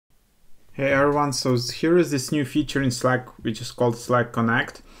Hey everyone, so here is this new feature in Slack which is called Slack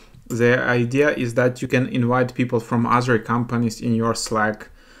Connect. The idea is that you can invite people from other companies in your Slack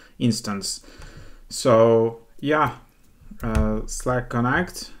instance. So yeah, Slack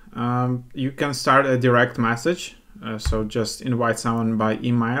Connect, you can start a direct message. So just invite someone by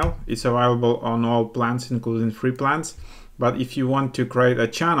email. It's available on all plans, including free plans. But if you want to create a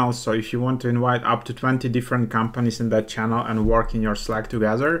channel, so if you want to invite up to 20 different companies in that channel and work in your Slack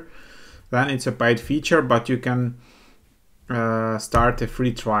together, then it's a paid feature, but you can start a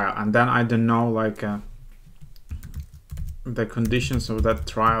free trial. And then I don't know, like the conditions of that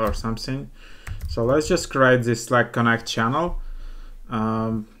trial or something. So let's just create this Slack Connect channel.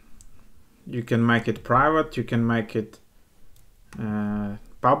 You can make it private, you can make it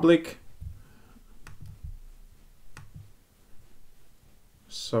public.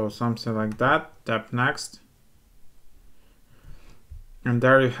 So something like that. Tap next. And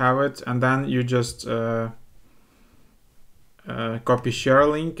there you have it. And then you just copy share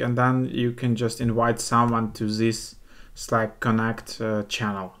link, and then you can just invite someone to this Slack Connect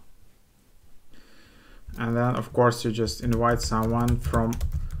channel. And then of course you just invite someone from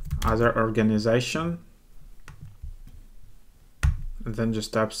other organization, and then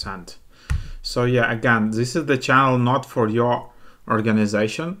just tap send. So yeah, again, this is the channel not for your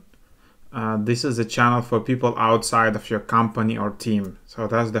organization. This is a channel for people outside of your company or team. So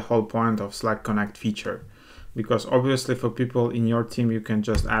that's the whole point of Slack Connect feature. Because obviously for people in your team, you can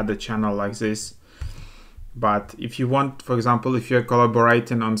just add a channel like this. But if you want, for example, if you're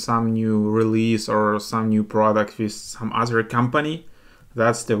collaborating on some new release or some new product with some other company,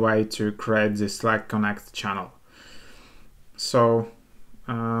 that's the way to create this Slack Connect channel. So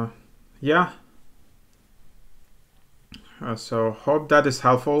yeah. So hope that is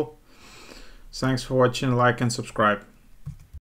helpful. Thanks for watching, like and subscribe.